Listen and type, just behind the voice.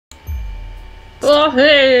Oh,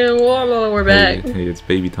 hey, whoa, we're back. Hey, it's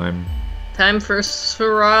baby time. Time for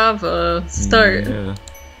Cirava. Start.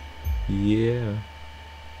 Yeah,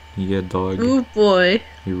 dog. Oh boy.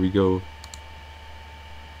 Here we go.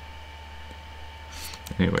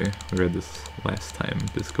 Anyway, we read this last time.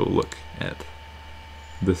 Just go look at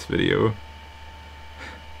this video.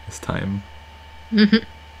 This time.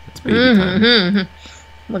 It's baby time.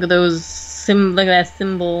 Look at those look at that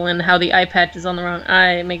symbol and how the eye patch is on the wrong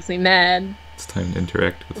eye. It makes me mad. It's time to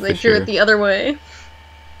interact with They fish drew hair. it the other way.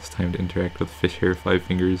 It's time to interact with fish hair 5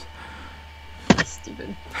 fingers.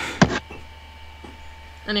 Stupid.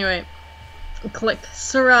 Anyway, click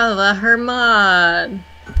Cirava, her mod.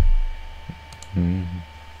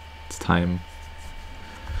 It's time.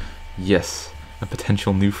 Yes, a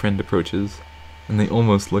potential new friend approaches, and they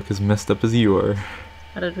almost look as messed up as you are.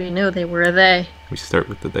 How did we know they were they? We start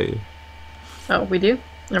with the they. Oh, we do?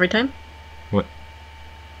 Every time? What?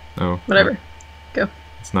 Oh. Whatever. Go.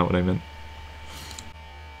 That's not what I meant.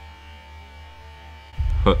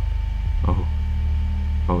 Huh. Oh.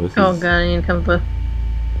 Oh, this Oh is... god, I need to come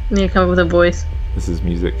up with a voice. This is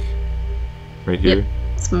music. Right here? Yep,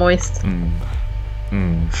 it's moist.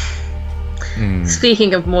 Mm.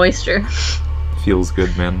 Speaking of moisture. Feels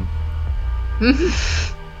good, man.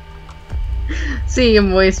 Speaking of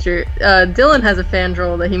moisture, Dylan has a fan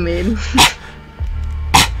troll that he made.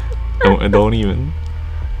 Don't even.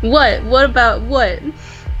 What? What about what?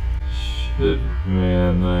 Shit,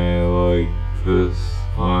 man, I like this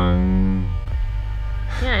song.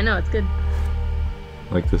 Yeah, I know, it's good.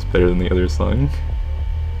 Like this better than the other song.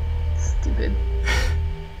 Stupid.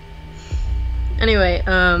 Anyway,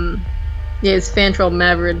 yeah, his fan troll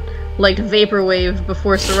Mavrid liked Vaporwave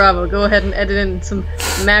before Cirava. Go ahead and edit in some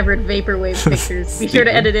Mavrid Vaporwave pictures. Be sure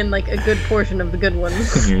to edit in like a good portion of the good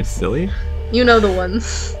ones. You're silly? You know the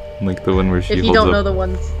ones. Like the one where she If you holds don't up, know the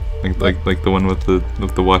ones. like the one with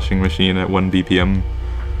the washing machine at 1 BPM.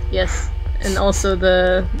 Yes. And also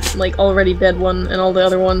the like already dead one and all the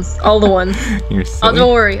other ones. All the ones. You're silly. Oh,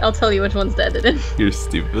 don't worry, I'll tell you which ones to edit in. You're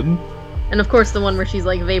stupid. And of course the one where she's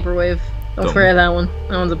like Vaporwave. Don't Dumb. forget that one.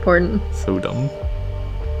 That one's important. So dumb.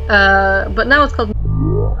 But now it's called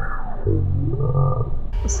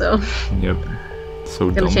so Yep. So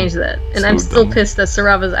I'm dumb. gonna change that. And So I'm still dumb. pissed that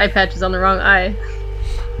Cirava's eye patch is on the wrong eye.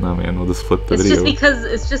 Nah, man, we'll just flip the It's video.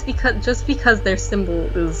 just because their symbol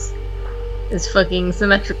is fucking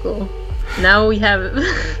symmetrical. Now we have it.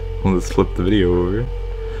 We'll just flip the video over.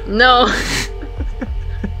 No.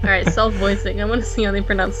 Alright, self-voicing. I want to see how they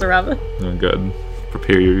pronounce Cirava. Oh god.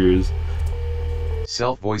 Prepare your ears.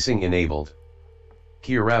 Self-voicing enabled.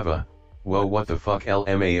 Cirava. Whoa, what the fuck,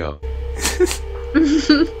 LMAO.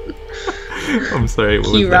 I'm sorry,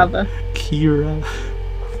 what was Cirava. that? Kira.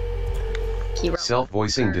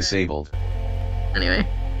 Self-voicing disabled. Anyway.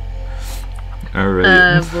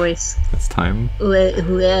 Alright. Voice. It's time.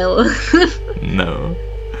 Well. No.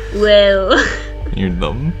 Well. You're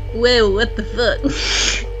dumb. Well, what the fuck?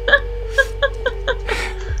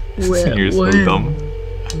 Well, You're so well. dumb.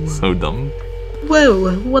 So dumb.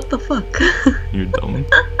 Whoa, what the fuck? You're dumb.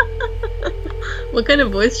 What kind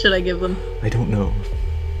of voice should I give them? I don't know.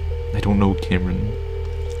 I don't know, Cameron.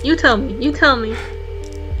 You tell me. You tell me.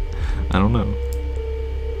 I don't know.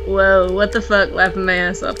 Whoa, what the fuck? Laughing my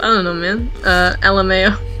ass off. I don't know, man.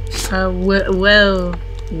 LMAO. Whoa.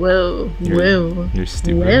 You're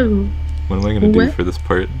stupid. Whoa. What am I gonna do What? for this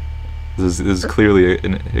part? This is clearly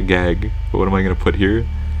a gag, but what am I gonna put here?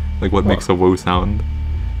 Like, what makes a whoa sound?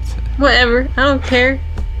 Whatever. I don't care.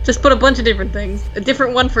 Just put a bunch of different things. A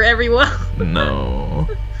different one for every whoa. No.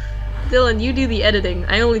 Dylan, you do the editing.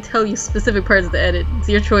 I only tell you specific parts to edit. It's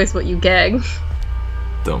your choice what you gag.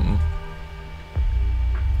 Dumb.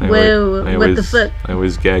 Whoa, what the fuck? I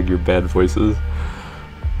always gag your bad voices.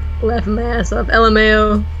 Laughing my ass off.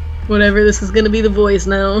 LMAO. Whatever, this is gonna be the voice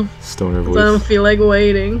now. Stoner 'Cause I don't voice. feel like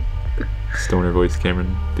waiting. Stoner voice,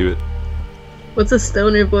 Cameron. Do it. What's a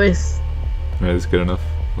stoner voice? Alright, that's good enough.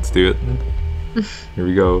 Let's do it. Here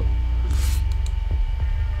we go.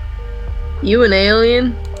 You an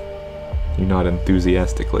alien? You nod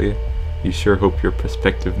enthusiastically. You sure hope your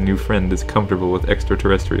prospective new friend is comfortable with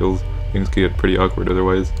extraterrestrials. Things could get pretty awkward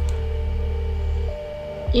otherwise.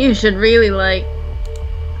 You should really, like,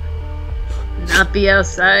 not be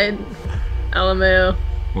outside. LMAO.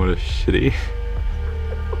 What a shitty.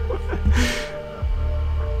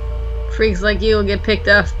 Freaks like you will get picked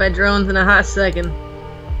off by drones in a hot second.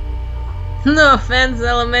 No offense,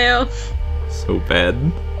 LMAO. So bad.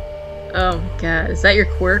 Oh god, is that your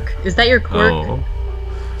quirk? Is that your quirk? Oh.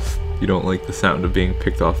 You don't like the sound of being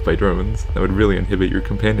picked off by drones. That would really inhibit your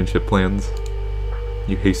companionship plans.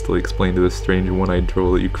 You hastily explain to this strange one-eyed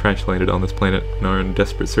troll that you crash-landed on this planet and are in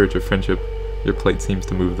desperate search of friendship. Your plight seems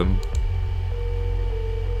to move them.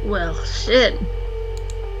 Well, shit.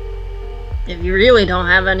 If you really don't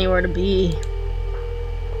have anywhere to be...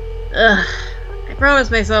 Ugh. I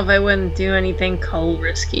promised myself I wouldn't do anything cold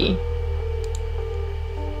risky.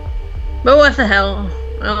 But what the hell?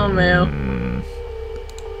 Oh, man.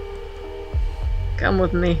 Come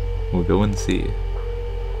with me. We'll go and see.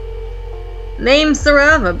 Name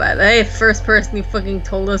Cirava, by the way. First person who fucking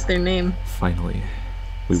told us their name. Finally.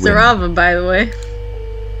 We win. Cirava, by the way.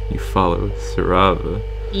 You follow Cirava.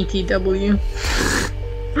 ETW.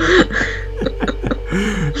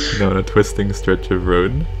 Down a twisting stretch of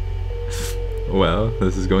road. Wow,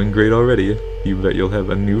 this is going great already. You bet you'll have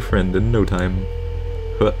a new friend in no time.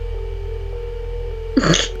 Huh.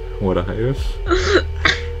 What a hive.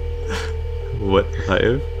 What a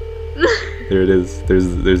hive. There it is.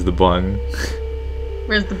 There's the bong.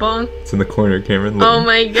 Where's the bong? It's in the corner, Cameron. Oh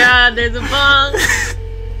my god, there's a bong!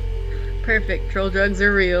 Perfect, troll drugs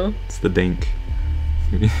are real. It's the dank.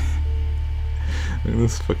 Look at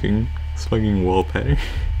this fucking wall pattern.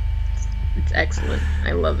 It's excellent.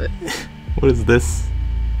 I love it. What is this?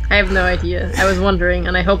 I have no idea. I was wondering,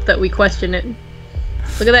 and I hope that we question it.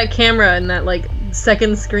 Look at that camera and that, like,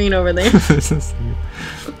 second screen over there.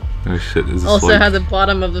 Oh shit, is this also, like... how the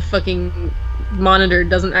bottom of the fucking monitor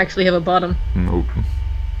doesn't actually have a bottom. Nope.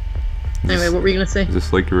 Anyway, what were you gonna say? Is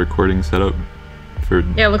this like a recording setup for...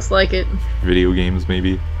 Yeah, looks like it. Video games,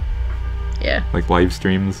 maybe? Yeah. Like live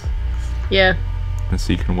streams? Yeah. And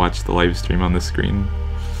so you can watch the live stream on the screen?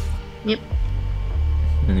 Yep.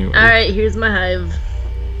 Anyway. Alright, here's my hive.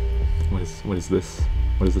 What is this?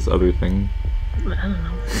 What is this other thing? I don't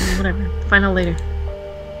know. Whatever. Find out later.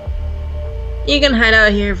 You can hide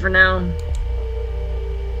out here for now.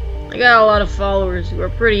 I got a lot of followers who are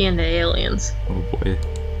pretty into aliens. Oh boy.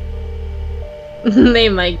 They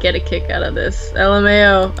might get a kick out of this.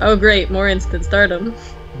 LMAO. Oh great, more instant stardom.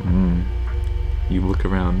 You look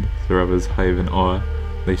around, Cirava's hive in awe.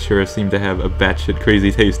 They sure seem to have a batshit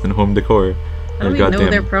crazy taste in home decor. How do we know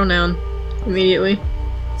their pronoun immediately?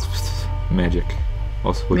 Magic.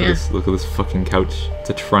 Also, look at this fucking couch. It's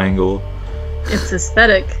a triangle. It's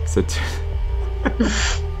aesthetic. It's a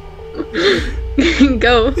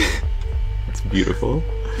Go. It's beautiful.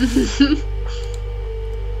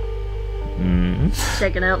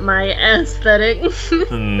 Checking out my aesthetic.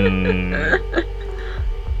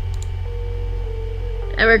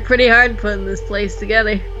 I worked pretty hard putting this place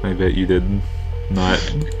together. I bet you did not.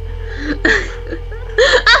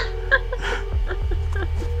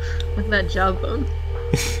 Look at that jawbone.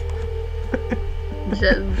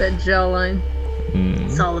 That jawline.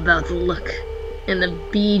 It's all about the look. And the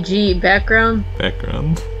BG background.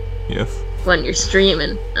 Background, yes. When you're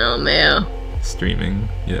streaming. Oh man. Streaming,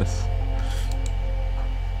 yes.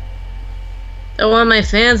 I want my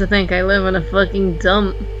fans to think I live in a fucking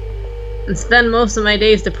dump. And spend most of my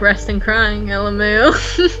days depressed and crying, LMAO.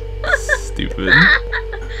 Stupid.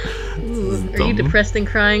 Ooh, are you depressed and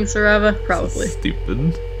crying, Cirava? Probably.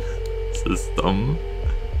 Stupid. This is dumb.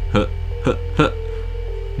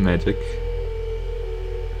 Magic.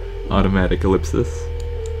 Automatic ellipsis.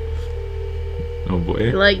 Oh boy.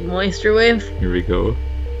 You like moisture wave? Here we go.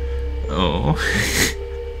 Oh.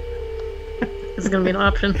 This is gonna be an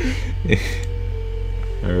option.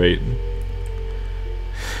 Alright.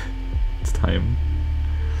 It's time.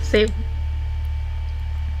 Save.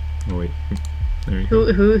 Oh wait. There we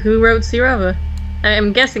go. Who wrote Cirava?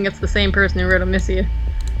 I'm guessing it's the same person who wrote Amicia.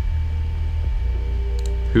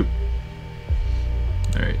 Who?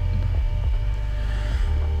 Alright.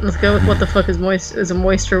 Let's go with what the fuck is a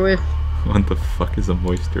moisture wave. What the fuck is a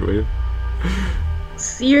moisture wave?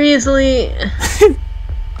 Seriously?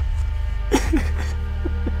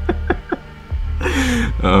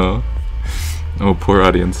 Oh. Oh, poor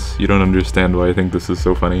audience. You don't understand why I think this is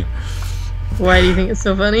so funny. Why do you think it's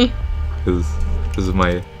so funny? Because of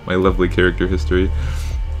my lovely character history.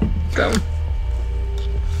 So.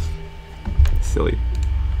 Silly.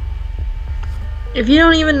 If you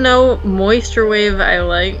don't even know moisture wave I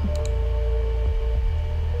like,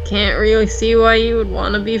 can't really see why you would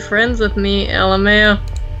want to be friends with me, LMAO.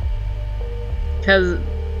 Because,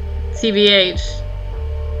 TBH,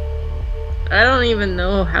 I don't even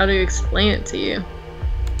know how to explain it to you.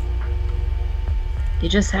 You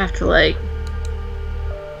just have to, like,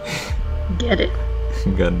 get it.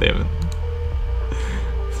 God damn it.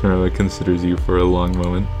 Cirava considers you for a long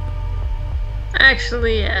moment.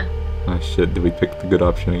 Actually, yeah. Oh shit, did we pick the good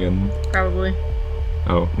option again? Probably.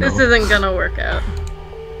 Oh, no. This isn't gonna work out.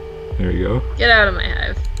 There we go. Get out of my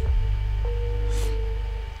hive.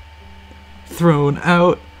 thrown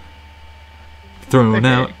out. Thrown Okay.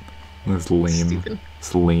 out. That's lame. Stupid.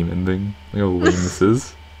 It's a lame ending. Look how lame this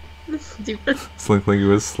is. Stupid. It's like it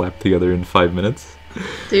was slapped together in 5 minutes.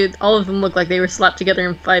 Dude, all of them look like they were slapped together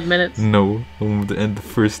in 5 minutes. No, the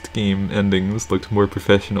first game endings looked more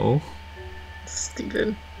professional.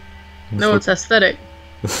 Stupid. This No, looks, it's aesthetic.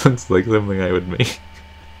 this looks like something I would make.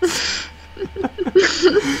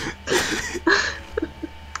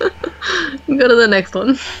 Go to the next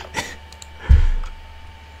one.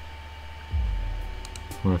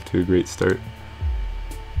 We're off to a great start.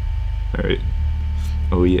 Alright.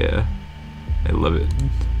 Oh yeah. I love it.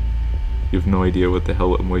 You have no idea what the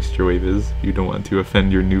hell a moisture wave is. You don't want to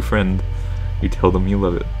offend your new friend. You tell them you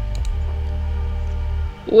love it.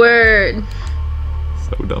 Word.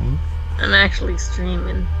 So dumb. I'm actually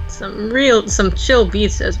streaming some chill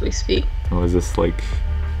beats as we speak. Oh, is this like...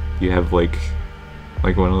 You have like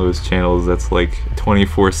one of those channels that's like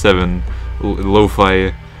 24/7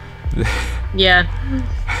 lo-fi... Yeah.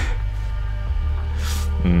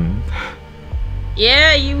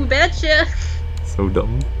 Yeah, you betcha. So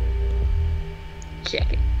dumb.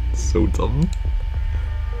 Check it. So dumb.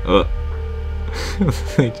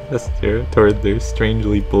 They gesture toward their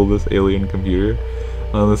strangely bulbous alien computer.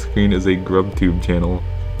 On the screen is a GrubTube channel.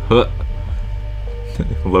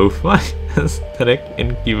 Lo-fi aesthetic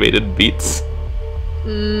incubated beats.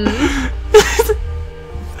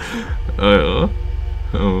 Oh.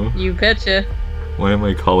 You betcha. Why am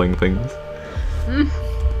I calling things?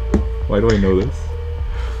 Why do I know this?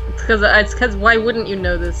 It's cause why wouldn't you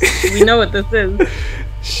know this? We know what this is.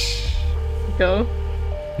 Shh. Go.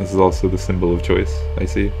 This is also the symbol of choice, I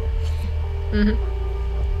see. Of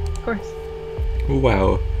course.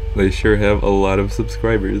 Wow, they sure have a lot of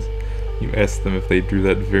subscribers. You asked them if they drew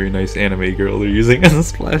that very nice anime girl they're using as a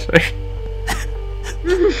splash art.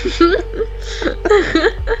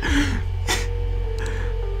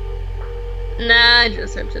 Nah, I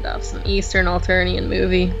just ripped it off some Eastern Alternian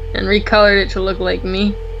movie and recolored it to look like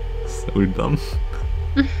me. So dumb.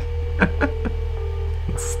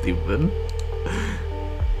 Stupid.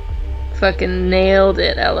 Fucking nailed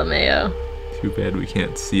it, LMAO. Too bad we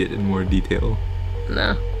can't see it in more detail.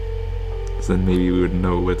 No. So then maybe we would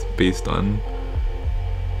know what it's based on.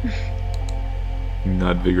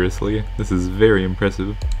 Nod vigorously. This is very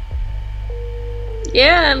impressive.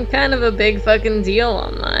 Yeah, I'm kind of a big fucking deal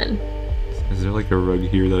online. Is there like a rug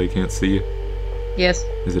here that I can't see? Yes.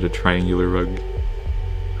 Is it a triangular rug?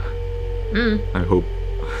 I hope.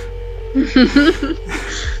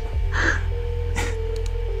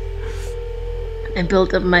 I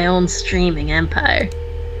built up my own streaming empire.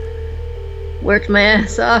 Worked my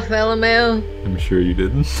ass off, LMAO. I'm sure you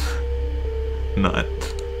didn't. Not.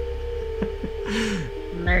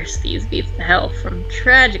 Nurse these beats to hell from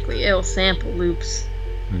tragically ill sample loops.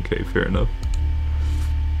 Okay, fair enough.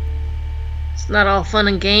 It's not all fun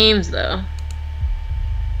and games, though.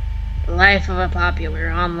 The life of a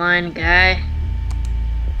popular online guy.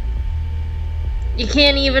 You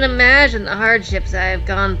can't even imagine the hardships I have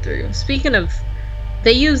gone through. Speaking of,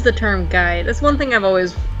 they use the term guy. That's one thing I've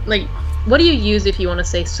always, like, what do you use if you want to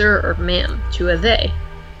say sir or ma'am to a they?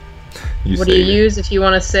 What do you use if you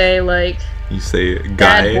want to say, like, you say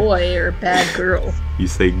guy. Bad boy or bad girl? You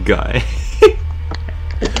say guy.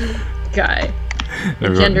 Guy. A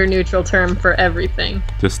Everyone, gender-neutral term for everything.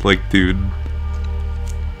 just like dude.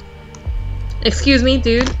 Excuse me,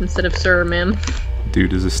 dude, instead of sir or ma'am.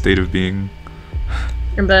 Dude is a state of being.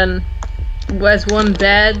 And then, was one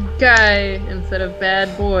bad guy instead of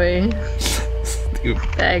bad boy.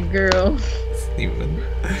 Stupid. Bad girl. Stupid.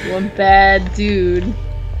 One bad dude.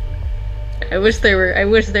 I wish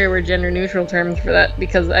there were gender-neutral terms for that,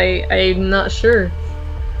 because I'm not sure.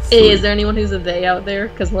 Hey, is there anyone who's a they out there?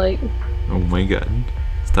 Because, like... Oh my god.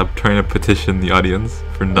 Stop trying to petition the audience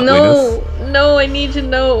for nutliness. No, I need to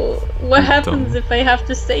know what You're happens dumb. if I have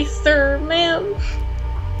to say sir, ma'am.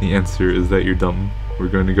 The answer is that you're dumb. We're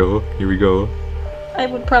going to go. Here we go. I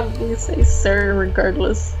would probably say sir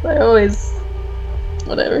regardless. I always...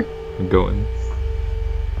 whatever. I'm going.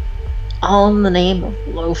 All in the name of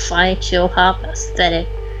lo-fi, chill-hop, aesthetic,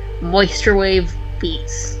 moisture wave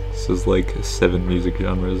beats. This is like 7 music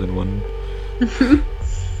genres in one.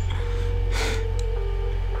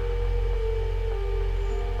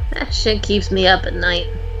 That shit keeps me up at night.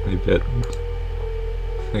 I bet.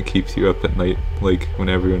 That keeps you up at night, like when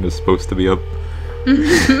everyone is supposed to be up.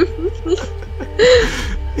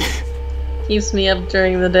 Keeps me up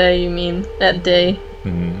during the day, you mean? At day.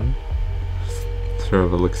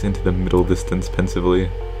 Cirava looks into the middle distance pensively,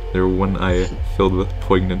 their one eye filled with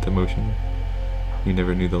poignant emotion. You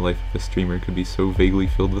never knew the life of a streamer could be so vaguely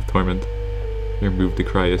filled with torment. You're moved to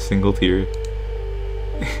cry a single tear.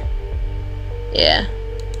 Yeah.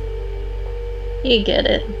 You get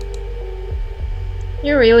it.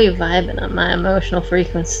 You're really vibing on my emotional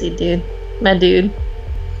frequency, dude. My dude.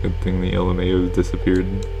 Good thing the LMAO disappeared.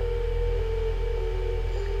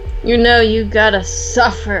 You know you gotta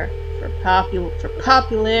suffer for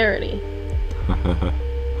popularity.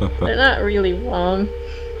 They're not really wrong.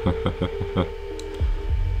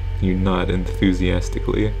 You nod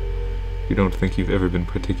enthusiastically. You don't think you've ever been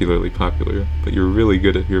particularly popular, but you're really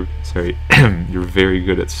good at your... Sorry. You're very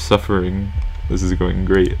good at suffering. This is going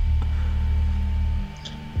great.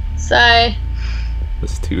 Sigh.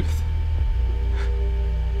 This tooth.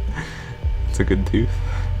 It's a good tooth.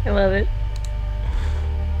 I love it.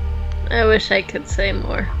 I wish I could say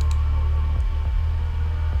more.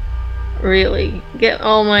 Really, get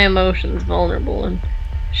all my emotions vulnerable and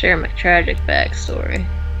share my tragic backstory.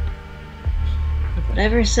 But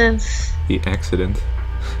ever since... The accident.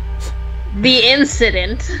 The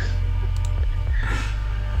incident!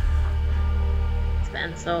 It's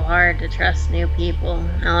been so hard to trust new people,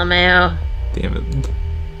 LMAO. Damn it.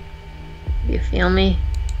 You feel me?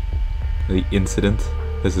 The incident?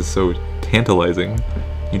 This is so tantalizing.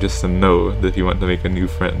 You just know that if you want to make a new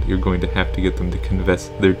friend, you're going to have to get them to confess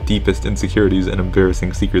their deepest insecurities and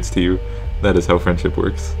embarrassing secrets to you. That is how friendship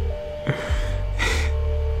works.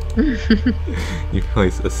 You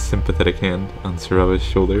place a sympathetic hand on Cirava's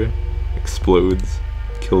shoulder, explodes,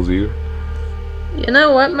 kills you. You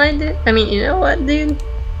know what, my dude? I mean, you know what, dude?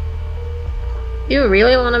 You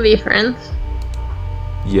really want to be friends?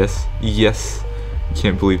 Yes, yes. You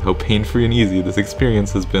can't believe how pain-free and easy this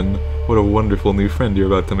experience has been. What a wonderful new friend you're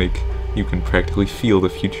about to make. You can practically feel the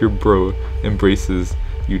future bro embraces.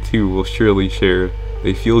 You two will surely share.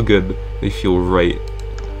 They feel good. They feel right.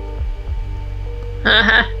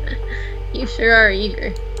 Haha. You sure are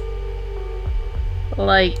eager.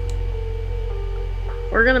 Like,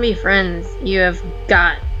 we're gonna be friends. You have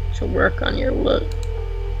got to work on your look.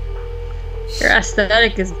 Your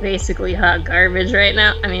aesthetic is basically hot garbage right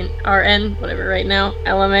now. I mean, RN, whatever, right now.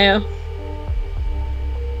 LMAO.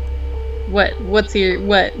 What's your,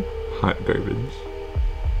 what? Hot garbage.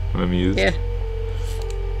 I'm amused. Yeah.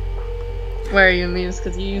 Why are you amused?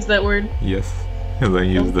 Because you use that word? Yes. Because I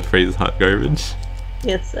use the phrase hot garbage.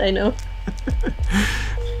 Yes, I know.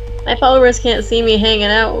 My followers can't see me hanging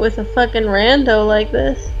out with a fucking rando like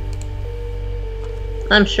this.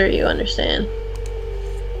 I'm sure you understand.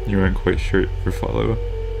 You aren't quite sure or follow.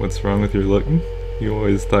 What's wrong with your look? You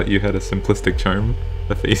always thought you had a simplistic charm,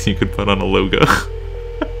 a face you could put on a logo.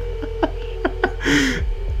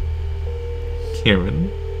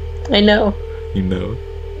 Cameron. I know. You know.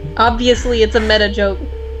 Obviously it's a meta joke.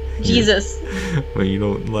 Jesus. Well, you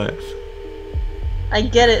don't laugh. I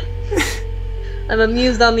get it. I'm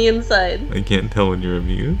amused on the inside. I can't tell when you're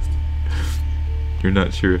amused. You're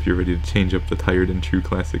not sure if you're ready to change up the tired and true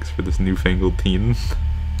classics for this newfangled teen.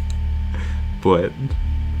 But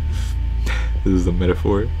this is a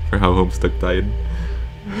metaphor for how Homestuck died.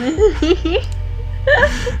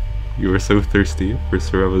 You are so thirsty for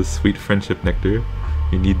Cirava's sweet friendship nectar,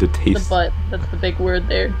 you need to taste... The butt, that's the big word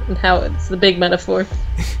there, and how it's the big metaphor.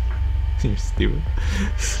 You're stupid.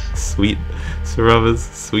 Sweet. Cirava's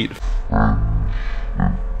sweet...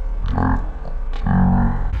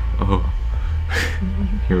 Oh.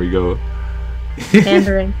 Here we go.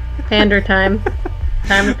 Pandering. Pander time.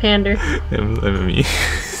 Time to pander. I'm me.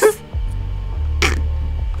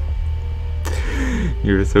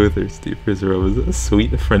 You're so thirsty for Cirava's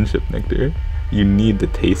sweet friendship nectar. You need to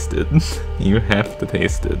taste it. You have to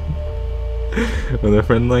taste it. With a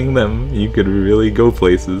friend like them, you could really go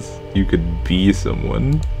places. You could be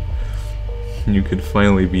someone. You could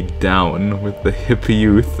finally be down with the hip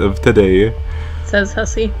youth of today. Says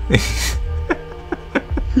Hussy.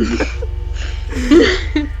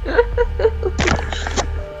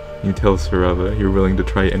 You tell Cirava you're willing to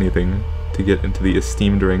try anything to get into the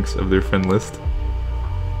esteemed ranks of their friend list.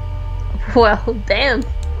 Well, damn.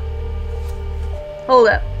 Hold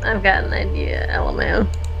up. I've got an idea, LMAO.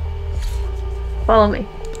 Follow me.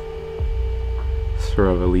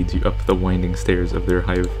 Cirava leads you up the winding stairs of their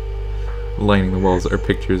hive. Lining the walls are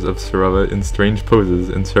pictures of Cirava in strange poses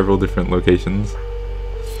in several different locations.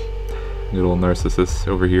 Good old narcissists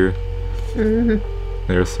over here.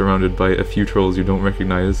 They are surrounded by a few trolls you don't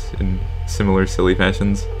recognize in similar silly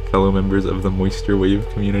fashions, fellow members of the Moisture Wave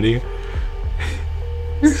community.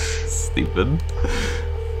 Stupid.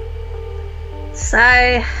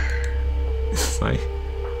 Sigh. Sigh.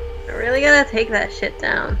 I really gotta take that shit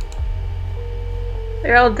down.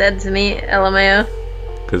 They're all dead to me, LMAO.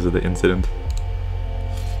 Because of the incident.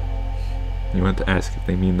 You want to ask if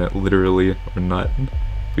they mean that literally or not,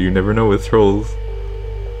 but you never know with trolls.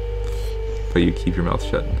 But you keep your mouth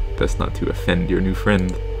shut. Best not to offend your new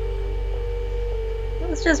friend.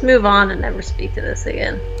 Let's just move on and never speak to this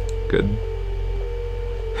again. Good.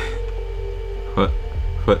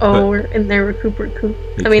 What? Oh, we're in their recoup.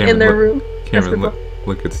 Hey, I mean, in their look, room. Cameron,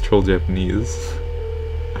 look, it's troll Japanese.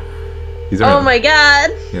 These Oh aren't, my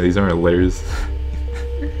god! yeah, these aren't layers.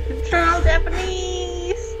 Troll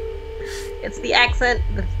Japanese! It's the accent,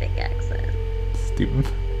 the fake accent. Stupid.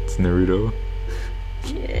 It's Naruto.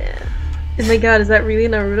 Yeah. Oh my god, is that really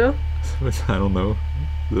Naruto? I don't know.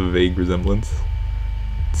 The vague resemblance.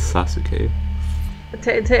 It's Sasuke. I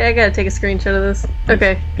gotta take a screenshot of this.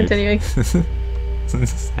 Okay, continuing.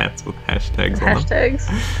 Hats with hashtags on Hashtags.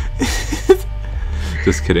 them.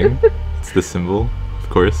 Just kidding. It's the symbol, of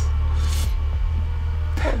course.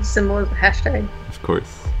 Oh, the symbol is a hashtag. Of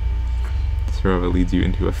course. Cirava leads you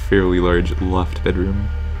into a fairly large loft bedroom.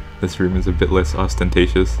 This room is a bit less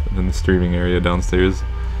ostentatious than the streaming area downstairs.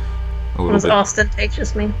 What does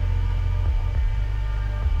ostentatious mean?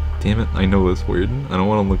 Damn it, I know this word. I don't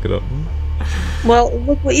want to look it up. Well,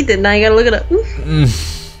 look what you did. Now you gotta look it up.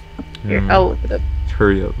 Here, I'll look it up.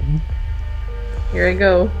 Hurry up. Here I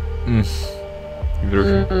go. You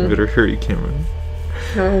better hurry, Cameron.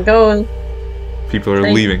 I'm going. People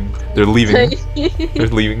are leaving. They're leaving. They're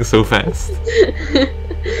leaving so fast.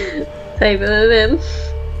 Typing it in.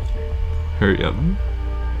 Hurry up.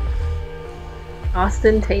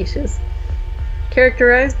 Ostentatious.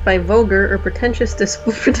 Characterized by vulgar or pretentious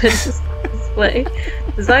display.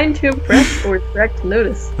 Designed to impress or attract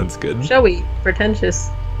notice. That's good. Showy, pretentious,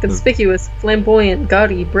 conspicuous, flamboyant,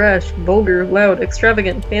 gaudy, brash, vulgar, loud,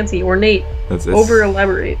 extravagant, fancy, ornate, That's over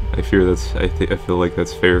elaborate. I fear that's. I feel like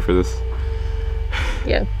that's fair for this.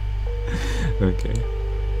 Yeah. Okay.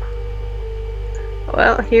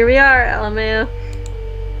 Well, here we are, LMAO.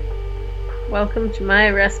 Welcome to my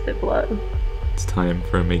respite blood. It's time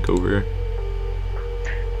for a makeover.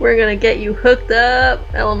 We're gonna get you hooked up,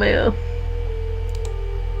 LMAO.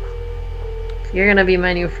 You're gonna be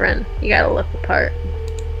my new friend. You gotta look the part.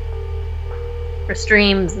 For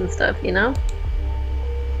streams and stuff, you know?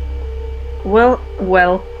 Well.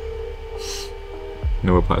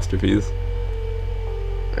 No apostrophes.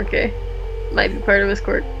 Okay. Might be part of his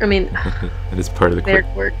quirk. I mean, It is part of the their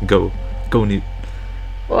quirk. quirk. Go, Newt.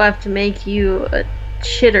 We'll have to make you a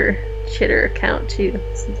Chitter account too.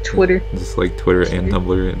 It's Twitter. Just like Twitter and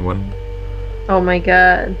Tumblr in one. Oh my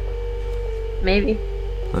god. Maybe.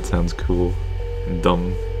 That sounds cool. And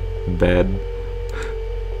dumb. And bad.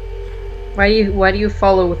 Why do you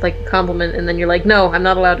follow with like a compliment and then you're like, no, I'm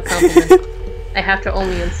not allowed to compliment. I have to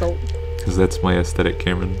only insult. Because that's my aesthetic,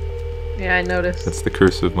 Cameron. Yeah, I noticed. That's the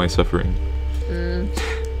curse of my suffering.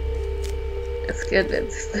 That's good.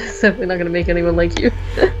 It's definitely not gonna make anyone like you.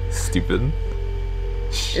 Stupid.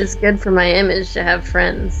 It's good for my image to have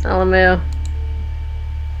friends. LMAO.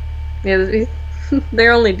 Yeah,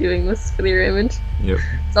 they're only doing this for your image. Yep.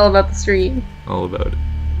 It's all about the stream. All about it.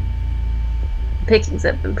 Pickings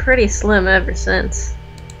have been pretty slim ever since.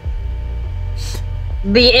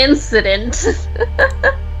 The incident!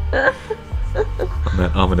 On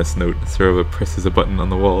that ominous note, Cirava presses a button on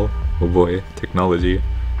the wall. Oh boy, technology.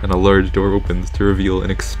 And a large door opens to reveal an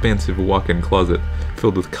expansive walk-in closet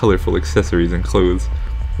filled with colorful accessories and clothes.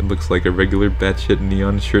 It looks like a regular batshit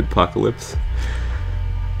neon shirt apocalypse.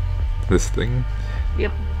 This thing.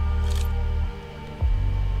 Yep.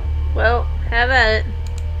 Well, have at it.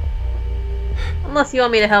 Unless you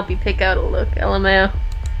want me to help you pick out a look, LMAO.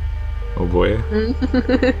 Oh boy.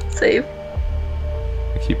 Save.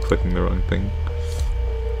 I keep clicking the wrong thing.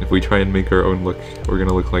 If we try and make our own look, we're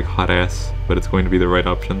gonna look like hot ass, but it's going to be the right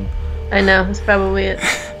option. I know, that's probably it.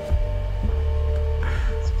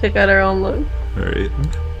 Let's pick out our own look. Alright.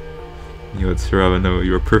 You let Cirava know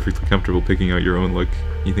you are perfectly comfortable picking out your own look.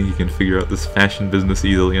 You think you can figure out this fashion business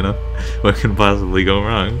easily enough? What can possibly go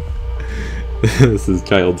wrong? This is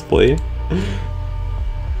child's play.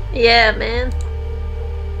 Yeah, man.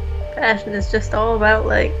 Fashion is just all about,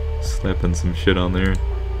 like, Slapping some shit on there.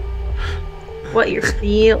 what you're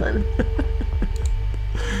feeling.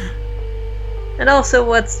 And also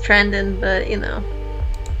what's trending, but, you know.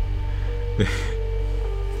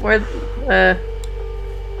 We're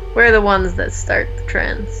the ones that start the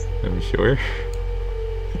trends. I'm sure.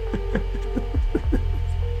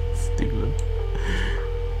 Stupid.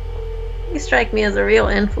 You strike me as a real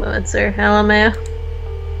influencer, LMAO.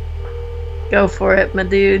 Go for it, my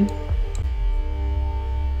dude.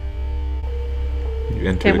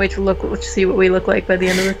 Can't wait to see what we look like by the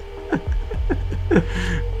end of it.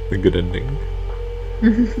 The good ending.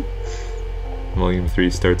 Volume 3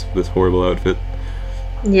 starts with this horrible outfit.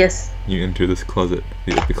 Yes. You enter this closet,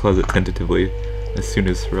 the closet tentatively, as soon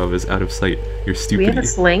as Cirava is out of sight, your Do we have a stupidity...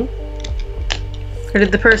 sling? Or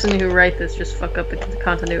did the person who wrote this just fuck up the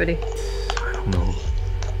continuity? I don't know.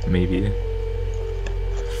 Maybe.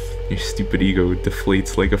 Your stupid ego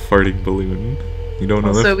deflates like a farting balloon. You don't know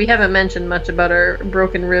Also, if... we haven't mentioned much about our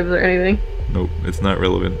broken ribs or anything. Nope, it's not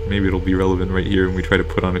relevant. Maybe it'll be relevant right here when we try to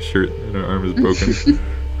put on a shirt and our arm is broken.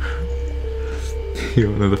 You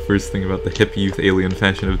don't know the first thing about the hip youth alien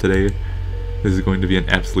fashion of today? This is going to be an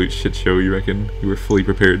absolute shit show, you reckon? You were fully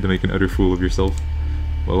prepared to make an utter fool of yourself?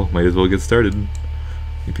 Well, might as well get started.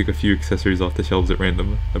 You pick a few accessories off the shelves at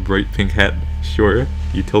random. A bright pink hat, sure.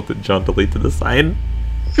 You tilt it jauntily to the side.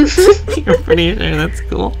 You're pretty sure that's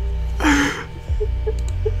cool.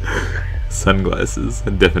 Sunglasses,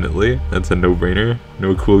 definitely. That's a no-brainer.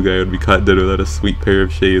 No cool guy would be caught dead without a sweet pair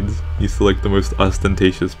of shades. You select the most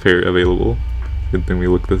ostentatious pair available. Good thing we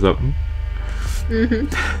looked this up. You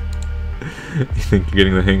think you're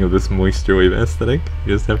getting the hang of this moisture wave aesthetic?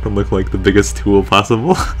 You just have to look like the biggest tool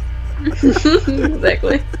possible.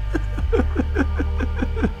 Exactly.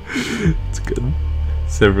 It's good.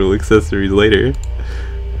 Several accessories later.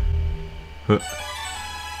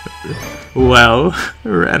 Wow,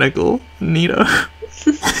 radical, neato.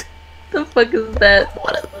 The fuck is that?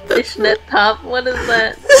 What is a fishnet top? What is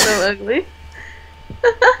that? So ugly.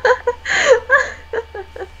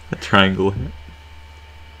 A triangle hat.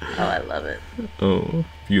 Oh, I love it. Oh,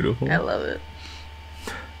 beautiful. I love it.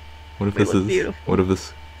 What if They this look is? beautiful. What if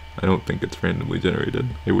this? I don't think it's randomly generated.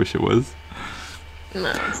 I wish it was.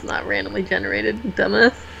 No, it's not randomly generated,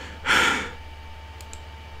 dumbass.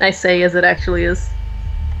 I say as it actually is.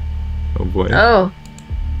 Oh boy. Oh.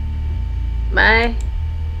 My.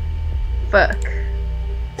 Fuck.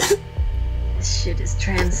 This shit is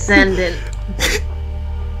transcendent.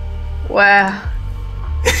 Wow.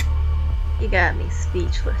 You got me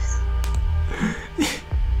speechless.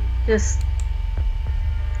 Just.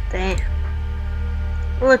 Damn.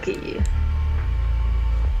 Look at you.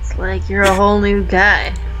 It's like you're a whole new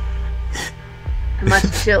guy. A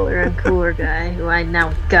much chiller and cooler guy who I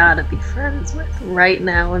now gotta be friends with right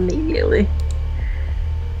now immediately.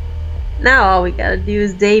 Now all we gotta do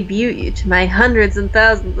is debut you to my hundreds and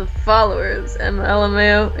thousands of followers, and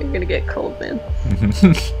LMAO, you're gonna get cold, man.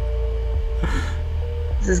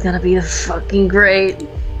 This is gonna be fucking great.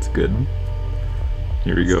 It's good.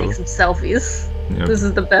 Here we go. Let's take some selfies. Yep. This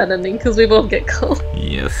is the bad ending because we both get cold.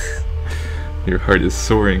 Yes. Your heart is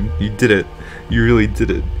soaring. You did it. You really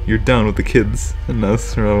did it. You're down with the kids. And now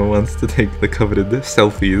Cirava wants to take the coveted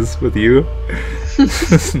selfies with you.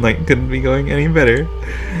 This night couldn't be going any better.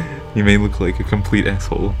 You may look like a complete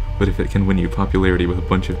asshole, but if it can win you popularity with a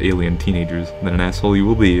bunch of alien teenagers, then an asshole you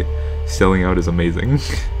will be. Selling out is amazing.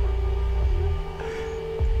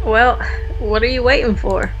 Well, what are you waiting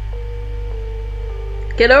for?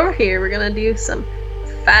 Get over here. We're gonna do some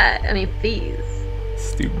fees.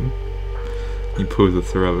 Stupid. You pose with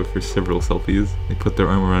Cirava for several selfies. They put their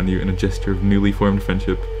arm around you in a gesture of newly formed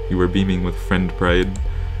friendship. You are beaming with friend pride.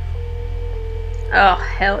 Oh,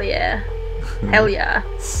 hell yeah. Hell yeah.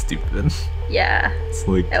 Stupid. Yeah. It's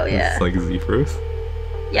like Hell yeah. It's like Zephyros.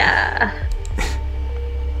 Yeah.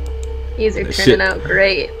 These are Shit. turning out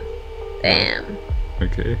great. Damn.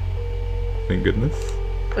 Okay. Thank goodness.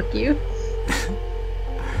 Fuck you.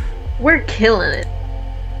 We're killing it.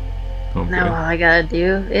 Okay. Now all I gotta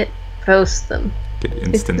do is post them. Get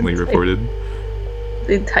instantly reported.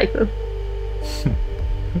 The typo.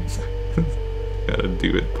 Gotta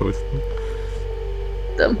do it, post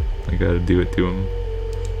Them. I gotta do it to him.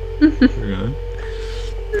 We're gonna...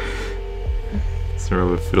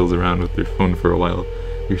 Cirava fiddles around with their phone for a while.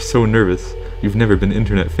 You're so nervous. You've never been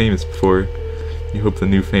internet famous before. You hope the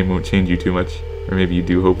new fame won't change you too much. Or maybe you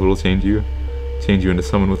do hope it'll change you. Change you into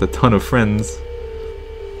someone with a ton of friends.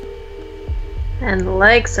 And the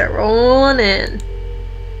likes are rolling in.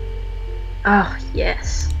 Oh,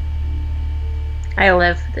 yes. I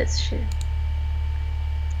live for this shit.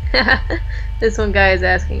 This one guy is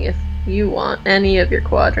asking if you want any of your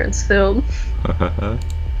quadrants filled. Oh,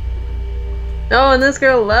 and this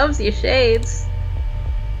girl loves your shades.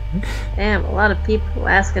 Damn, a lot of people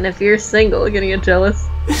asking if you're single, gonna get jealous.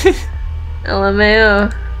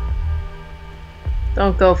 LMAO.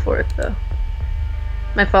 Don't go for it, though.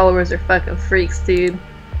 My followers are fucking freaks, dude.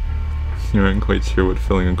 You aren't quite sure what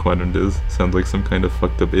filling a quadrant is. Sounds like some kind of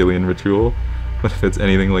fucked up alien ritual. But if it's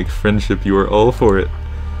anything like friendship, you are all for it.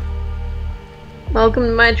 Welcome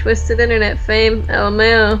to my twisted internet fame,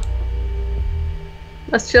 LMAO.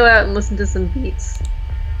 Let's chill out and listen to some beats.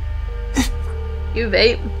 You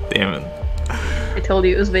vape? Damn it. I told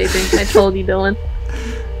you it was vaping. I told you, Dylan.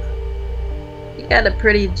 got a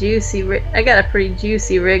pretty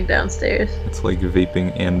juicy rig downstairs. It's like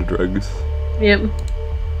vaping and drugs. Yep.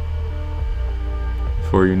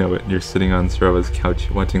 Before you know it, you're sitting on Cirava's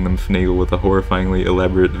couch watching them finagle with a horrifyingly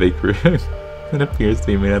elaborate vape rig that appears to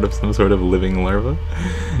be made out of some sort of living larva.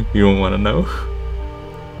 You don't want to know.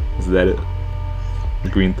 Is that it? The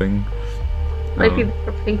green thing? Might be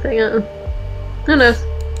the pink thing. Who knows?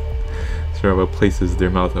 Cirava places their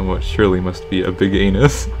mouth on what surely must be a big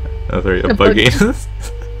anus. Oh, sorry, a bug anus.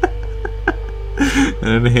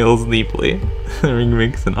 And inhales deeply. The ring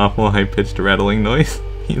makes an awful high-pitched rattling noise.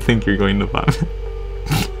 You think you're going to vomit.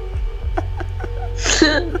 That's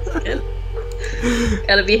good.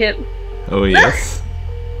 Gotta be hip. Oh yes.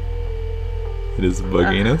 It is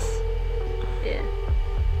bug anus. Yeah.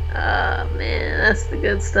 Ah, man, that's the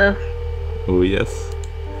good stuff. Oh yes.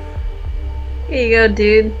 Here you go,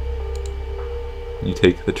 dude. You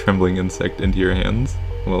take the trembling insect into your hands.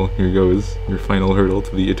 Well, here goes, your final hurdle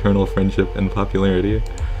to the eternal friendship and popularity.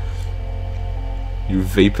 You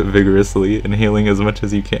vape vigorously, inhaling as much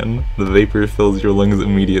as you can. The vapor fills your lungs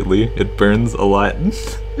immediately. It burns a lot.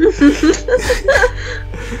 You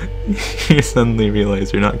suddenly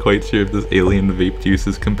realize you're not quite sure if this alien vape juice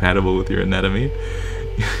is compatible with your anatomy.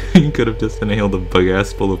 You could have just inhaled a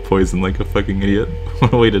bug-ass full of poison like a fucking idiot.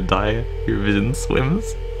 What a way to die. Your vision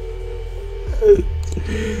swims.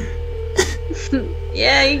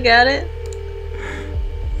 Yeah, you got it.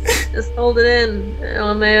 Just hold it in,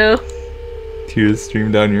 LMAO. Tears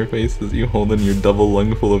stream down your face as you hold in your double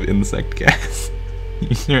lungful of insect gas.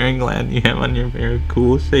 You sure are glad you have on your pair of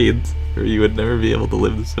cool shades, or you would never be able to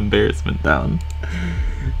live this embarrassment down.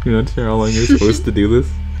 You're not sure how long you're supposed to do this?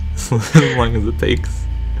 As long as it takes.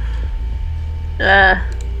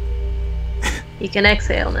 You can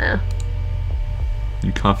exhale now.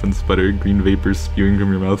 You cough and sputter, green vapors spewing from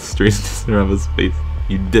your mouth straight into Cirava's face.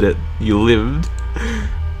 You did it. You lived.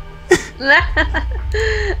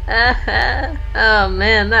 Oh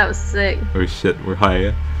man, that was sick. Oh shit, we're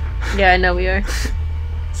high. Yeah, I know we are.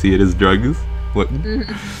 See, it is drugs. What?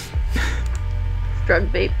 Drug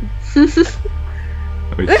vape. Oh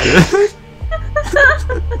shit.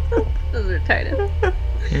 Those are retarded.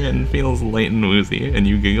 Your hand feels light and woozy, and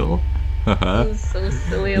you giggle. Haha. This is so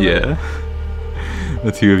silly. Yeah.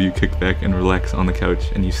 The two of you kick back and relax on the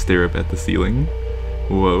couch, and you stare up at the ceiling.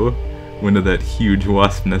 Whoa. When did that huge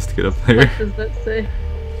wasp nest get up there? What does that say?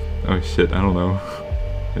 Oh shit, I don't know.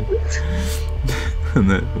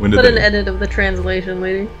 When did Put an edit of the translation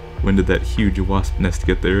later. When did that huge wasp nest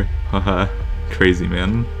get there? Haha. Crazy,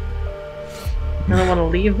 man. I don't want to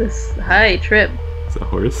leave this high trip. It's a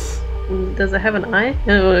horse. Does it have an eye?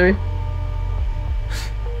 Oh, whatever.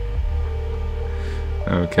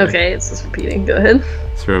 Okay. Okay, it's just repeating. Go ahead.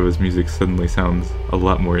 Cirava's music suddenly sounds a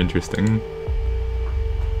lot more interesting.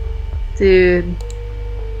 Dude.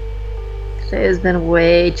 Today has been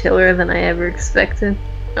way chiller than I ever expected.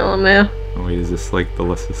 LMAO. Oh wait, is this like the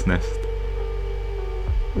Lussus nest?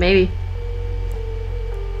 Maybe.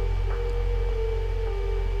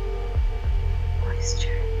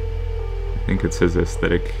 Moisture. I think it says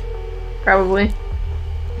aesthetic. Probably.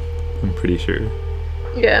 I'm pretty sure.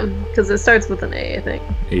 Yeah, because it starts with an A, I think.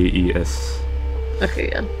 AES. Okay,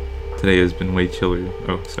 yeah. Today has been way chiller.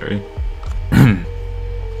 Oh, sorry.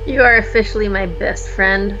 You are officially my best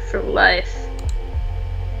friend for life.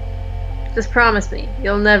 Just promise me,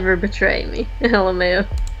 you'll never betray me. LMAO.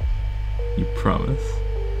 You promise?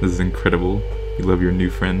 This is incredible. You love your new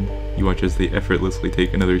friend. You watch as they effortlessly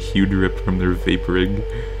take another huge rip from their vape rig.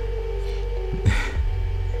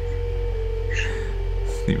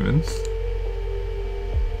 Stevens.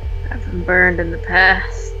 I've been burned in the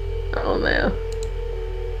past. LMAO.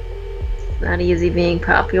 It's not easy being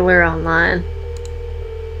popular online.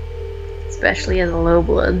 Especially as a low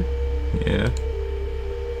blood. Yeah.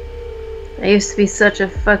 I used to be such a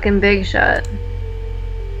fucking big shot.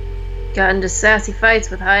 Got into sassy fights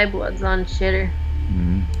with high bloods on shitter.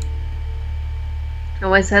 Mm.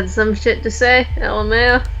 Always had some shit to say,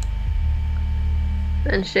 LMAO.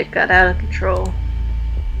 Then shit got out of control.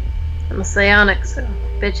 I'm a psionic, so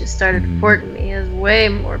bitches started reporting me as way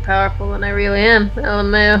more powerful than I really am,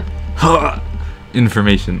 LMAO. Ha!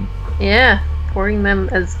 Information. Yeah, reporting them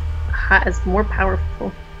as more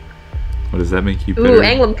powerful. What does that make you better? Ooh,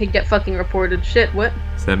 Anglem could get fucking reported. Shit, what?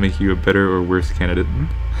 Does that make you a better or worse candidate?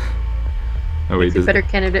 Oh wait, Makes you a better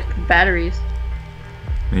candidate for batteries.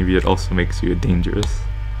 Maybe it also makes you dangerous.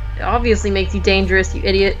 It obviously makes you dangerous, you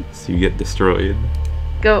idiot. So you get destroyed.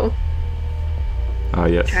 Go. Ah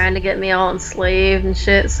yes. Trying to get me all enslaved and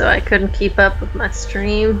shit so I couldn't keep up with my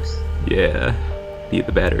streams. Yeah. Be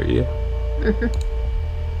the battery.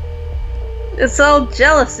 It's all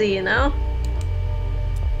jealousy, you know?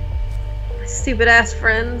 stupid ass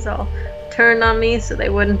friends all turned on me so they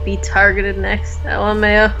wouldn't be targeted next.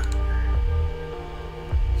 LMAO.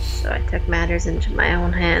 So I took matters into my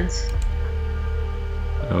own hands.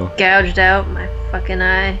 Oh. Gouged out my fucking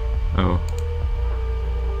eye. Oh.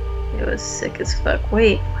 It was sick as fuck.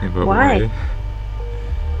 Wait, Yeah, but why?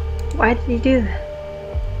 Why did you do that?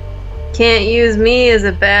 Can't use me as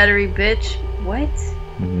a battery, bitch. What?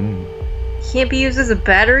 Mm-hmm. Can't be used as a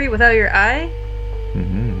battery without your eye?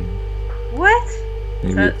 Mm-hmm. What?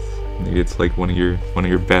 Maybe it's like one of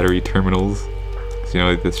your battery terminals. So, you know,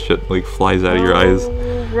 like this shit like flies out of your eyes.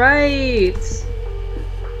 Right.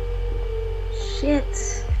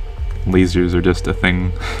 Shit. Lasers are just a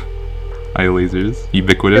thing. Eye lasers,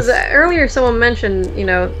 ubiquitous. Because earlier someone mentioned, you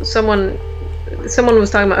know, someone was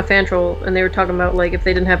talking about a fan troll, and they were talking about like if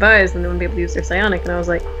they didn't have eyes, then they wouldn't be able to use their psionic, and I was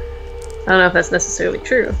like, I don't know if that's necessarily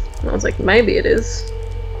true. And I was like, maybe it is.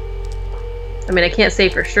 I mean, I can't say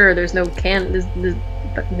for sure. There's no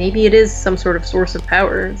but maybe it is some sort of source of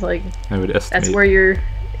power. It's like I would estimate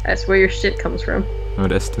that's where your shit comes from. I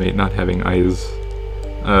would estimate not having eyes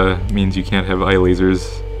means you can't have eye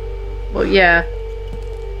lasers. Well, yeah.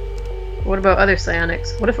 What about other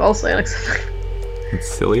psionics? What if all psionics? It's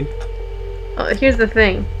silly. Here's the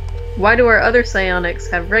thing. Why do our other psionics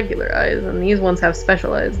have regular eyes and these ones have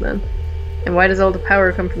special eyes then? And why does all the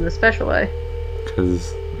power come from the special eye?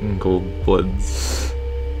 Because gold bloods.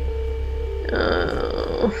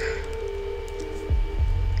 Oh.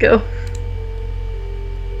 Go.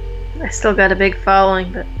 I still got a big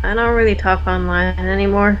following, but I don't really talk online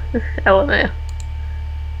anymore. LMAO.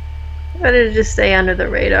 Better just stay under the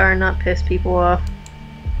radar and not piss people off.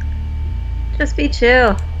 Just be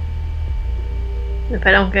chill. If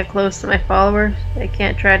I don't get close to my followers, they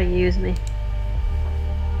can't try to use me.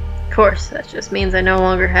 Of course, that just means I no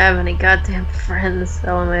longer have any goddamn friends,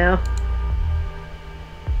 LMAO.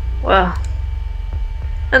 Well,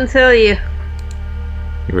 until you.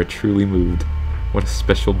 You are truly moved. What a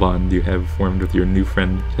special bond you have formed with your new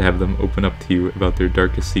friend to have them open up to you about their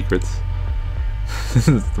darkest secrets. This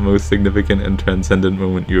is the most significant and transcendent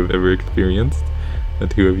moment you have ever experienced. The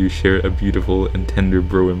two of you share a beautiful and tender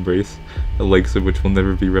bro embrace, the likes of which will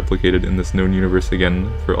never be replicated in this known universe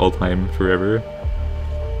again, for all time, forever.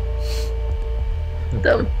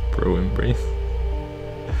 Dumb. Bro embrace.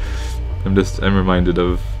 I'm reminded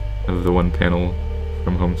of the one panel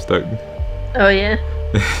from Homestuck. Oh yeah?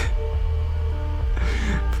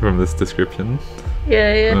 From this description.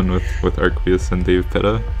 Yeah, yeah. And with Arqueus and Dave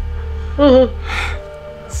Petta.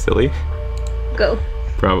 Silly. Go.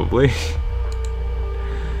 Probably.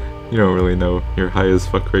 You don't really know. You're high as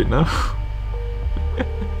fuck right now.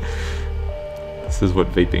 This is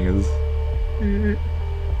what vaping is. Mm-hmm.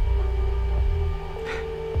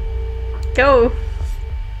 Go.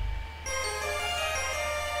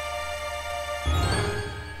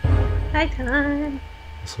 High time.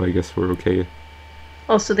 So I guess we're okay.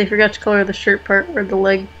 Also, they forgot to color the shirt part or the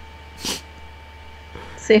leg.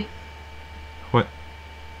 See? What?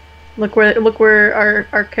 Look where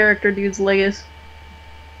our character dude's leg is.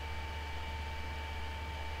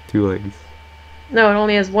 2 legs. No, it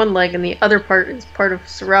only has one leg, and the other part is part of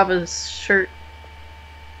Cirava's shirt.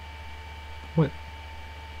 What?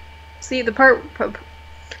 See, the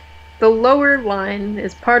lower line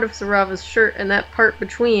is part of Cirava's shirt, and that part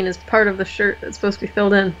between is part of the shirt that's supposed to be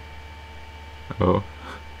filled in. Oh.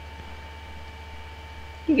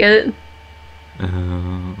 You get it?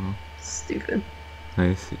 Oh. Stupid.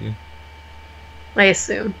 I see. I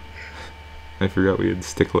assume. I forgot we had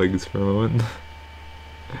stick legs for a moment.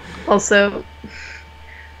 Also,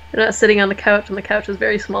 they're not sitting on the couch, and the couch is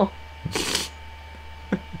very small.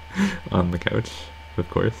 On the couch, of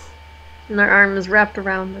course. And their arm is wrapped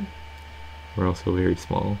around them. We're also very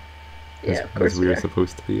small. Yeah, of course as we we are are.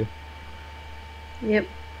 supposed to be. Yep.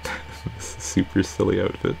 This super silly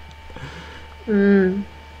outfit.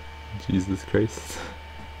 Jesus Christ.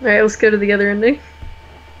 Alright, let's go to the other ending.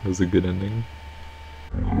 That was a good ending.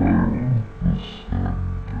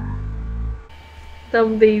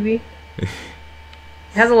 Dumb baby. It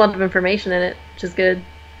has a lot of information in it, which is good.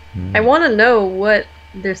 Mm. I want to know what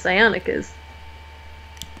their psionic is.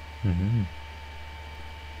 Mm-hmm.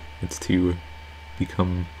 It's to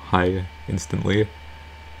become high instantly.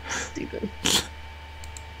 Stupid.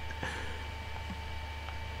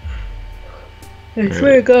 I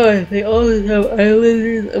swear to God, if they always have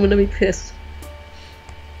eyelids, I'm gonna be pissed.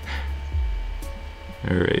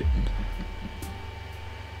 Alright.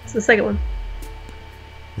 It's the second one.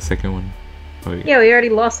 The second one? Oh yeah. Yeah, we already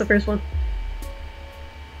lost the first one.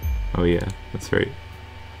 Oh yeah, that's right.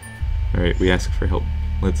 Alright, we ask for help.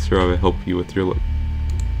 Let Cirava help you with your look.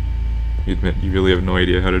 You admit you really have no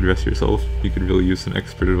idea how to dress yourself. You could really use some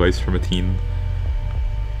expert advice from a teen.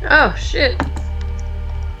 Oh, shit.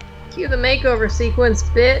 Cue the makeover sequence,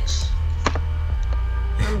 bitch.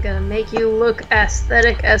 I'm gonna make you look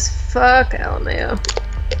aesthetic as fuck, LMAO.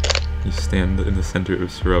 You stand in the center of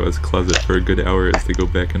Cirava's closet for a good hour as they go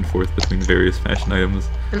back and forth between various fashion items.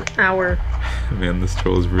 An hour. Man, this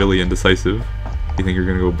troll is really indecisive. You think you're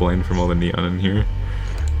gonna go blind from all the neon in here?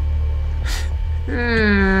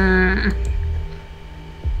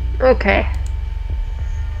 Okay.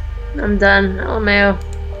 I'm done, LMAO.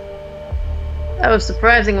 That was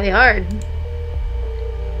surprisingly hard.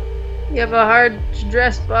 You have a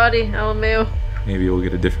hard-to-dress body, LMAO. Maybe we'll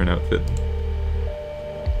get a different outfit.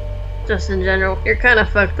 Just in general, you're kind of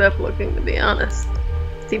fucked up looking, to be honest.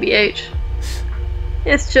 TBH.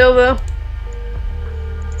 It's chill, though.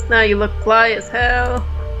 Now you look fly as hell.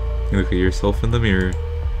 You look at yourself in the mirror.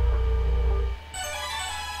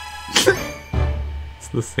 It's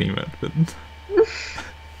the same outfit.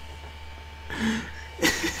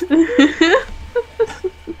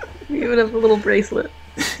 You even have a little bracelet.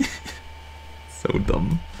 So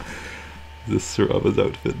dumb. This is Cirava's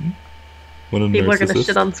outfit. What a People narcissist. are gonna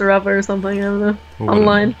shit on Cirava or something, I don't know. What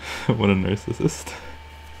Online. What a narcissist.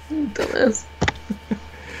 Dumbass.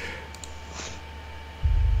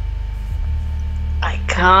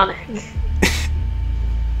 Iconic.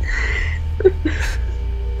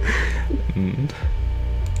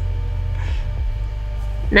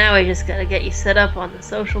 Now we just gotta get you set up on the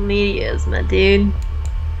social medias, my dude.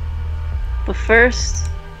 But first,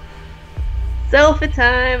 selfie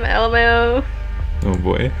time, LMAO. Oh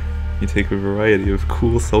boy. You take a variety of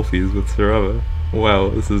cool selfies with Cirava. Wow,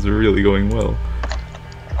 this is really going well.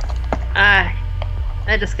 I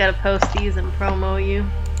just gotta post these and promo you.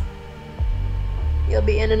 You'll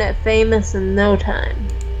be internet famous in no time.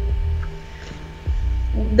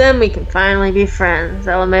 Then we can finally be friends,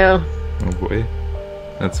 LMAO. Oh boy.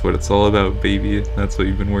 That's what it's all about, baby. That's what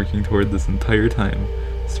you've been working toward this entire time.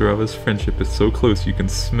 Cirava's friendship is so close you can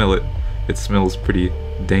smell it. It smells pretty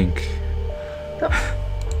dank.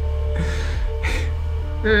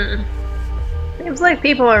 Seems like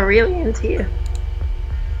people are really into you.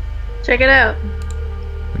 Check it out.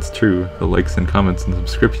 It's true. The likes and comments and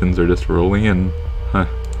subscriptions are just rolling in. Huh.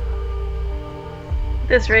 At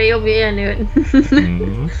this rate, you'll be into it.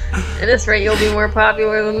 At this rate, you'll be more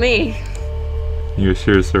popular than me. You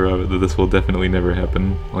assure Cirava that this will definitely never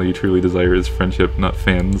happen. All you truly desire is friendship, not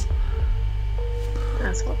fans.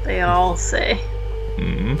 That's what they all say.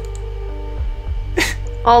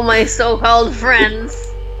 All my so-called friends.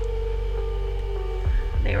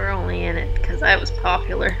 They were only in it because I was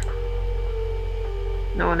popular.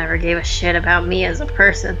 No one ever gave a shit about me as a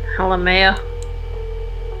person. LMAO.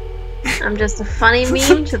 I'm just a funny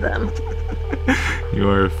meme to them. You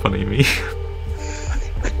are a funny meme.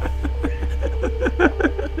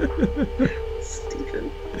 Stupid.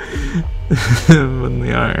 When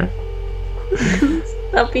they are.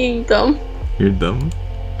 Stop being dumb. You're dumb.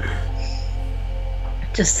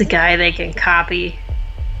 Just a guy they can copy.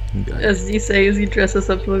 God. As you say, as you dress us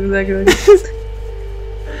up to look exactly like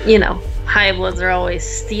You know, high bloods are always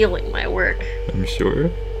stealing my work. I'm sure.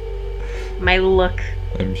 My look.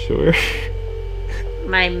 I'm sure.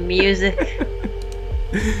 My music.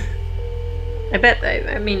 I bet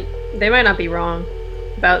I mean, they might not be wrong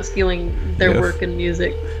about stealing their work and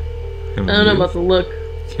music. I don't know about the look.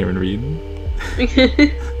 Cameron Reed.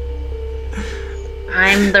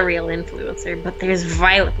 I'm the real influencer, but there's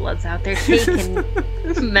violet bloods out there taking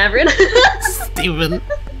Maverick. Steven.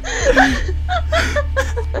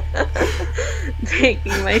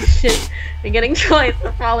 Taking my shit and getting twice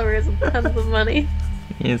the followers and tons of money.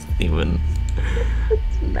 Yes, Steven.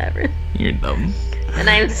 It's Maverick. You're dumb. And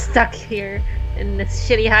I'm stuck here in this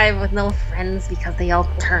shitty hive with no friends because they all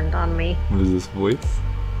turned on me. What is this voice?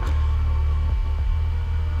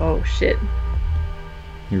 Oh shit.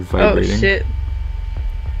 You're vibrating. Oh shit.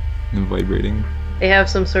 I'm vibrating. They have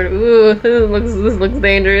some sort of ooh, this looks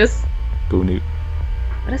dangerous. Go Newt.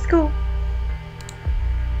 But it's cool.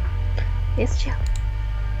 It's chill.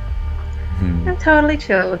 I'm totally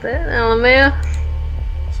chill with it, LMAO.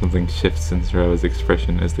 Something shifts in Cirava's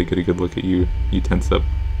expression as they get a good look at you. You tense up.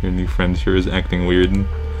 Your new friend sure is acting weird.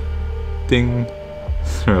 Ding!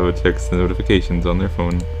 Cirava checks the notifications on their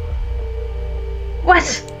phone.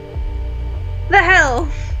 What? The hell?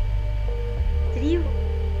 Did you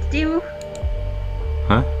do?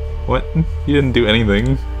 Huh? What? You didn't do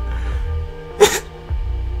anything.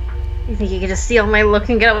 You think you could just steal my look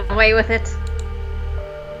and get away with it?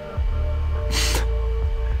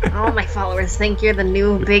 All my followers think you're the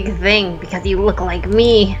new big thing because you look like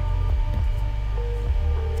me.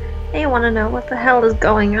 They want to know what the hell is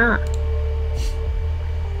going on.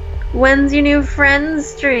 When's your new friend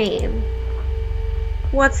stream?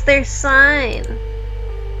 What's their sign?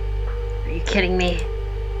 Are you kidding me?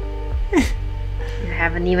 You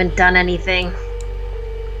haven't even done anything.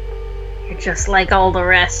 You're just like all the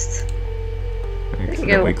rest. I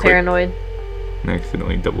get a little paranoid. I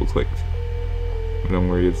accidentally double clicked. But don't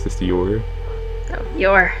worry, it's just your.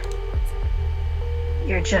 Oh,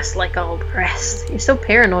 you're just like all the rest. You're so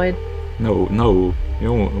paranoid. No, you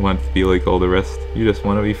don't want to be like all the rest. You just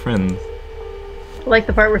want to be friends. I like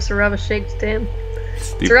the part where Cirava shakes Dan.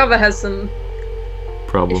 Cirava has some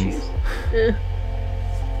problems.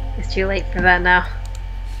 It's too late for that now.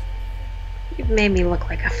 You've made me look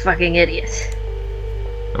like a fucking idiot.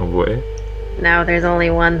 Oh boy. Now there's only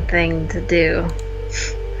one thing to do.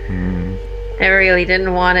 I really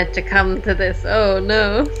didn't want it to come to this. Oh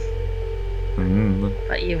no.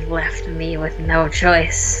 But you've left me with no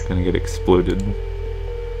choice. Gonna get exploded.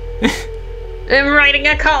 I'm writing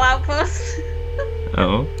a call out post.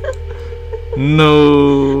 Oh.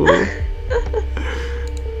 No.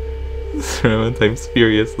 Cirava types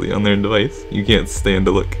furiously on their device. You can't stand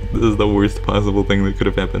to look. This is the worst possible thing that could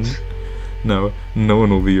have happened. Now, no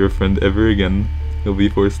one will be your friend ever again. You'll be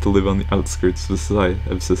forced to live on the outskirts of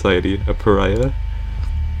society, a pariah.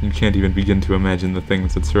 You can't even begin to imagine the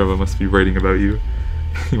things that Cirava must be writing about you.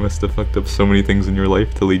 You must have fucked up so many things in your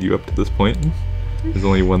life to lead you up to this point. There's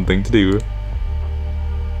only one thing to do.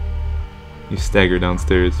 You stagger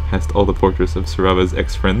downstairs, past all the portraits of Cirava's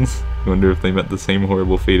ex-friends. You wonder if they met the same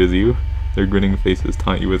horrible fate as you. Their grinning faces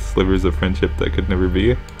taunt you with slivers of friendship that could never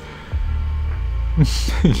be.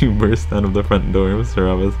 You burst out of the front door of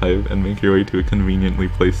Cirava's hive and make your way to a conveniently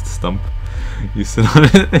placed stump. You sit on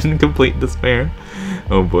it in complete despair.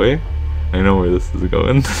 Oh boy, I know where this is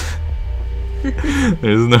going.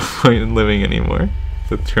 There's no point in living anymore.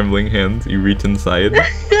 With trembling hands, you reach inside.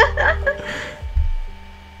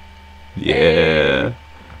 Yeah.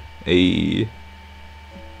 Hey.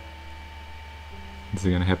 Is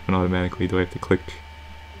it gonna happen automatically? Do I have to click?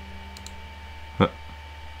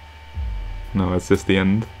 No, it's just the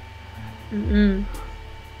end.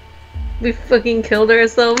 We fucking killed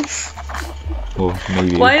ourselves. Well,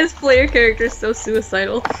 maybe. Why is player character so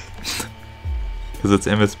suicidal? Because it's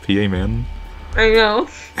MSPA, man. I know.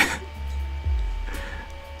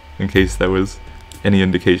 In case that was any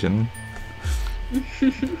indication.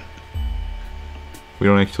 We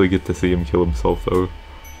don't actually get to see him kill himself though.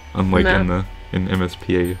 Unlike in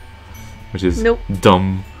MSPA. Which is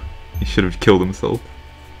dumb. He should have killed himself.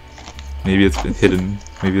 Maybe it's been hidden.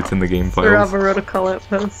 Maybe it's in the game files. Cirava wrote a call out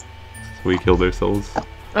post. So we killed ourselves.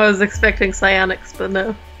 I was expecting psionics, but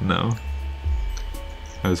no. No.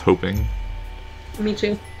 I was hoping. Me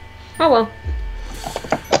too. Oh well.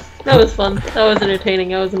 That was fun. That was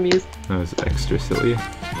entertaining. I was amused. That was extra silly.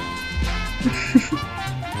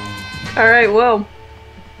 Alright, well.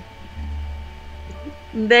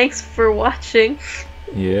 Thanks for watching.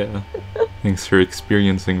 Yeah. Thanks for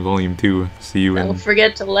experiencing Volume 2. See you in... Don't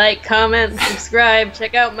forget to like, comment, subscribe.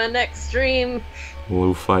 Check out my next stream.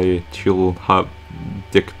 Lo-fi, chill, hot,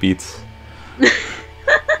 dick beats.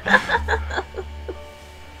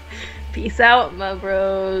 Peace out, my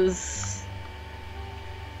bros.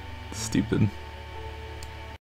 Stupid.